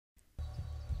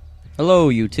Hello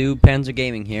YouTube, Panzer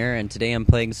Gaming here, and today I'm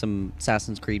playing some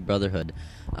Assassin's Creed Brotherhood.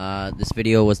 This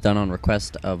video was done on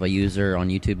request of a user on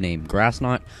YouTube named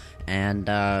Grassnot, and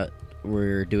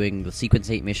we're doing the Sequence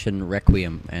 8 mission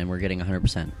Requiem, and we're getting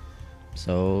 100%.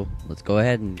 So, let's go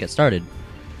ahead and get started.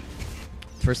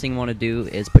 First thing you want to do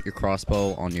is put your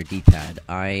crossbow on your D-pad.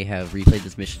 I have replayed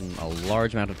this mission a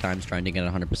large amount of times trying to get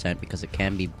 100% because it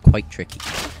can be quite tricky.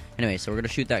 Anyway, so we're going to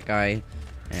shoot that guy,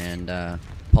 and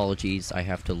apologies, I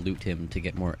have to loot him to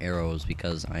get more arrows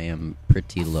because I am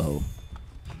pretty low.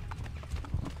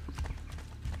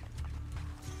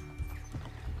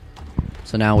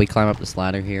 So now we climb up this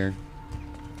ladder here,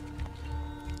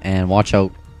 and watch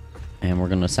out, and we're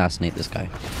going to assassinate this guy.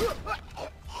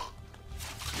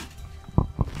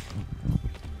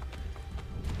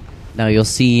 Now you'll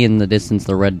see in the distance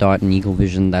the red dot in eagle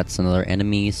vision, that's another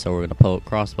enemy, so we're going to pull out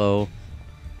crossbow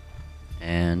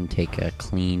and take a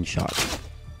clean shot.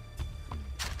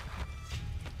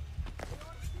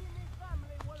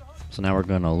 So now we're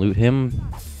going to loot him,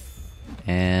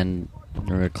 and we're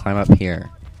going to climb up here.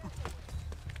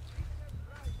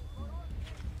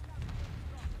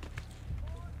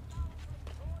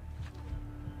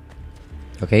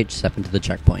 Okay, just step into the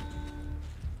checkpoint.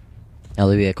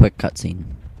 That'll be a quick cutscene.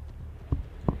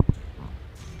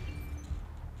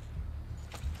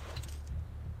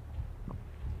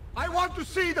 I want to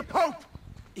see the Pope!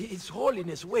 His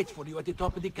Holiness waits for you at the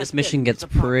top of the castle. This mission gets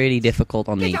pretty difficult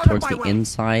on the towards the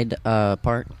inside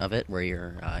part of it, where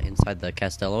you're inside the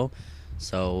Castello.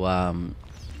 So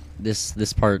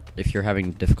this part, if you're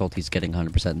having difficulties getting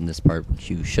 100% in this part, which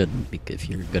you shouldn't, because if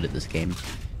you're good at this game,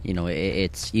 you know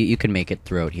you can make it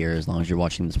throughout here as long as you're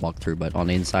watching this walkthrough. But on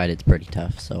the inside, it's pretty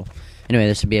tough. So anyway,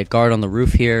 there should be a guard on the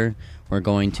roof here. We're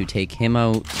going to take him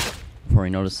out before he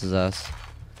notices us.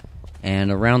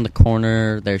 And around the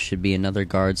corner, there should be another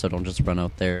guard, so don't just run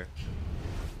out there.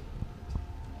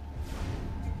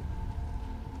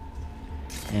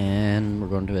 And we're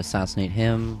going to assassinate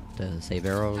him to save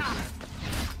arrows.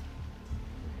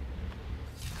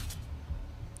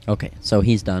 Okay, so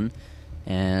he's done.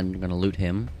 And we're going to loot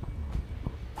him.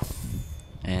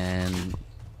 And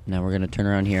now we're going to turn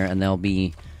around here, and there'll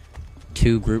be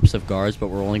two groups of guards, but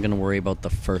we're only going to worry about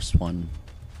the first one.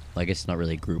 Well, I guess it's not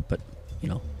really a group, but, you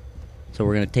know. So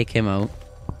we're going to take him out.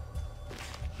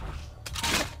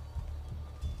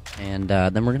 And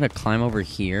then we're going to climb over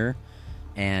here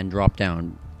and drop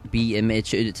down.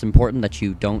 It's important that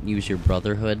you don't use your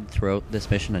Brotherhood throughout this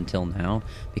mission until now,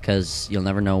 because you'll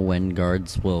never know when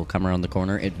guards will come around the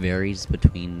corner. It varies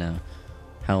between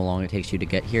how long it takes you to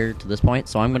get here to this point.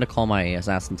 So I'm going to call my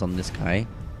assassins on this guy,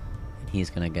 and he's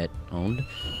going to get owned.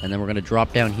 And then we're going to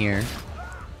drop down here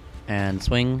and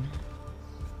swing.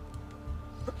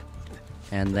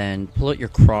 And then pull out your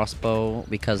crossbow,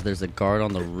 because there's a guard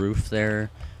on the roof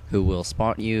there who will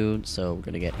spot you. So we're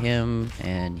going to get him,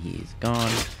 and he's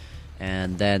gone.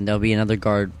 And then there'll be another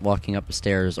guard walking up the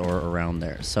stairs or around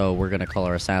there. So we're going to call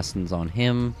our assassins on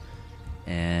him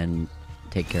and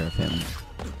take care of him.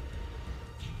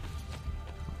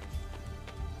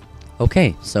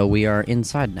 Okay, so we are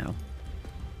inside now.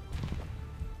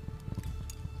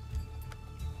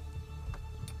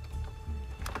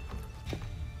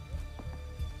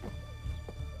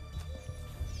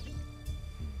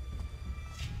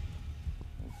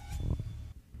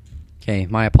 Okay,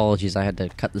 my apologies, I had to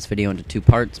cut this video into two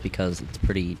parts because it's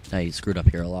pretty, I screwed up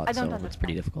here a lot, so it's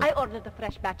pretty difficult. I ordered a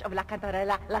fresh batch of La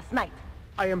Cantarella last night.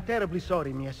 I am terribly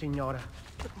sorry, mia signora.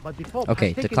 But the Pope Okay,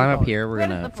 has to taken climb it up all. here, we're Where is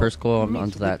gonna the first go Pope?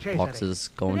 onto that Cesare. boxes,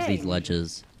 go into these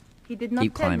ledges, He did not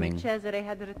keep tell climbing. me Cesare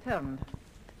had returned.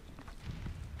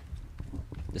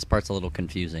 This part's a little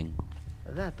confusing.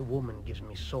 That woman gives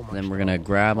me so much Then we're gonna trouble.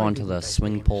 grab Why onto didn't the I stay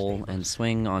swing in the pole stables? and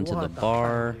swing onto What the a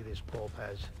bar, family this Pope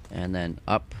has. and then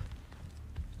up.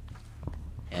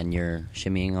 And you're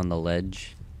shimmying on the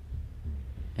ledge.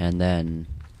 And then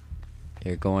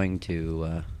you're going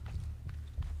to...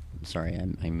 sorry,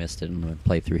 I missed it. I'm going to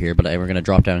play through here, but we're going to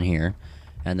drop down here.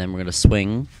 And then we're going to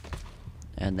swing.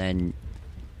 And then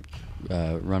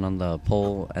run on the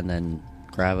pole, and then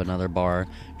grab another bar.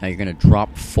 Now you're going to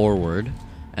drop forward,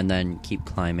 and then keep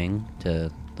climbing to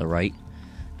the right.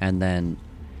 And then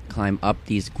climb up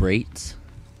these grates.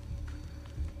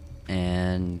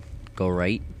 And go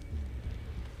right.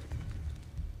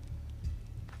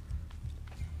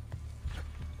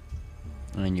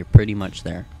 And you're pretty much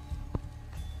there.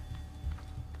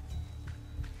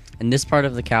 In this part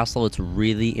of the castle, it's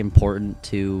really important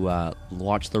to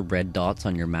watch the red dots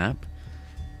on your map,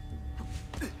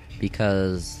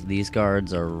 because these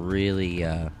guards are really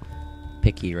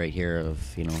picky right here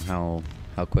of, you know,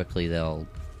 how quickly they'll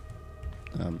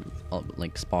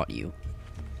like spot you.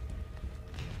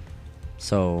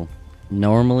 So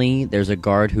normally there's a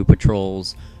guard who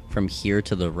patrols from here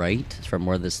to the right, from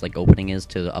where this like opening is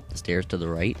to up the stairs to the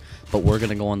right, but we're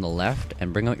gonna go on the left.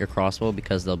 And bring out your crossbow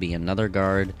because there'll be another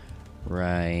guard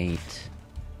right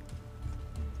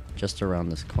just around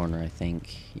this corner, I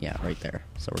think. Yeah, right there.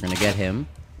 So we're gonna get him.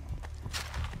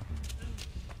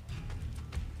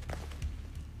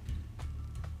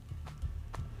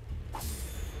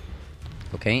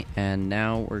 Okay, and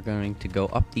now we're going to go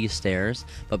up these stairs,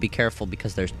 but be careful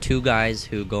because there's two guys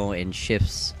who go in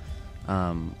shifts.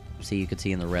 See, you can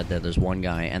see in the red there, there's one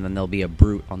guy, and then there'll be a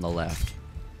brute on the left.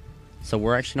 So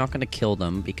we're actually not going to kill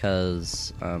them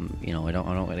because, you know, I don't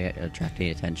want to attract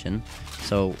any attention.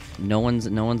 So no one's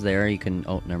there. You can.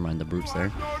 Oh, never mind, the brute's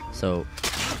there. So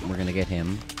we're gonna get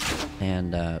him.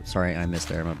 And sorry, I missed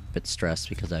there. I'm a bit stressed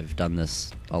because I've done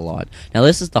this a lot. Now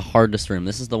this is the hardest room.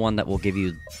 This is the one that will give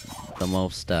you the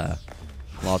most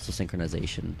lots of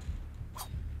synchronization.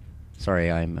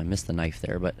 Sorry, I missed the knife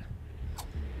there, but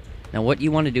now what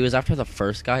you want to do is after the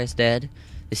first guy is dead.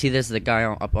 You see there's the guy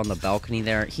up on the balcony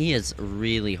there. He is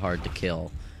really hard to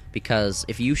kill because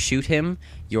if you shoot him,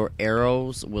 your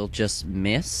arrows will just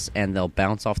miss and they'll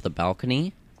bounce off the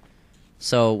balcony.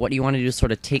 So what you want to do is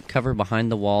sort of take cover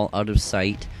behind the wall, out of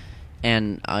sight.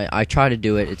 And I try to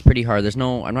do it. It's pretty hard.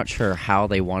 I'm not sure how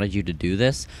they wanted you to do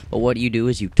this, but what you do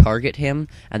is you target him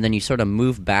and then you sort of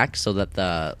move back so that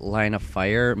the line of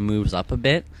fire moves up a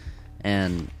bit,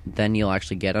 and then you'll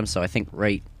actually get him. So I think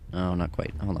oh, not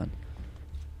quite. Hold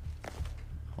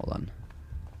on.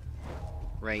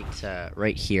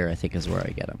 Right here, I think is where I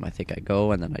get him. I think I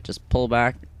go and then I just pull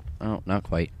back. Oh, not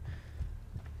quite.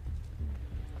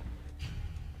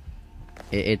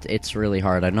 It's really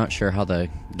hard. I'm not sure how the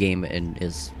game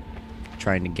is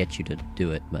trying to get you to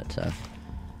do it, but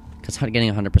because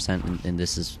getting 100% and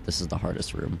this is the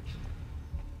hardest room.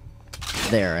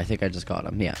 There, I think I just got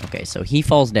him. Yeah, okay, so he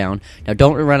falls down. Now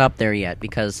don't run up there yet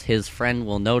because his friend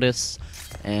will notice,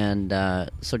 and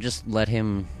so just let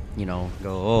him, you know,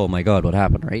 go, oh my god, what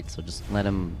happened, right? So just let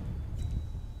him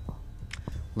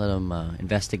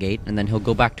investigate, and then he'll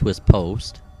go back to his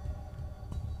post.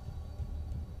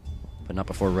 But not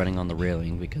before running on the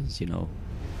railing, because, you know,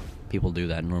 people do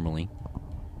that normally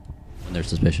when they're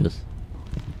suspicious.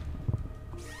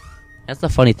 That's the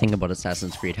funny thing about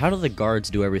Assassin's Creed. How do the guards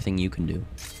do everything you can do?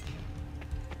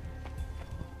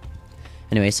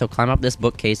 Anyway, so climb up this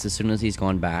bookcase as soon as he's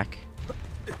gone back.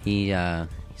 He's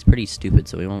pretty stupid,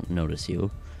 so he won't notice you.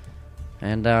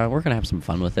 And we're gonna have some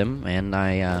fun with him. And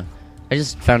I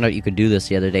just found out you could do this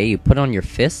the other day. You put on your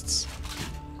fists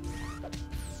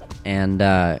and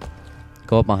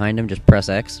go up behind him, just press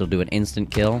X, it'll do an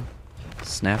instant kill.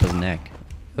 Snap his neck.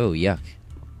 Oh, yuck.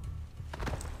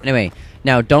 Anyway,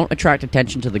 now don't attract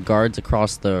attention to the guards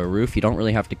across the roof. You don't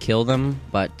really have to kill them,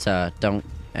 but don't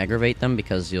aggravate them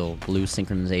because you'll lose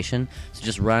synchronization. So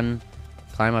just run,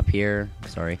 climb up here,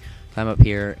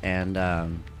 and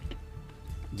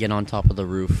get on top of the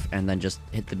roof, and then just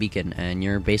hit the beacon, and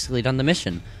you're basically done the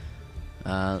mission.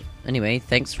 Anyway,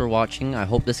 thanks for watching. I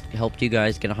hope this helped you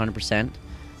guys get 100%.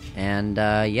 And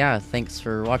yeah, thanks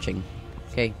for watching.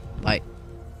 Okay, bye.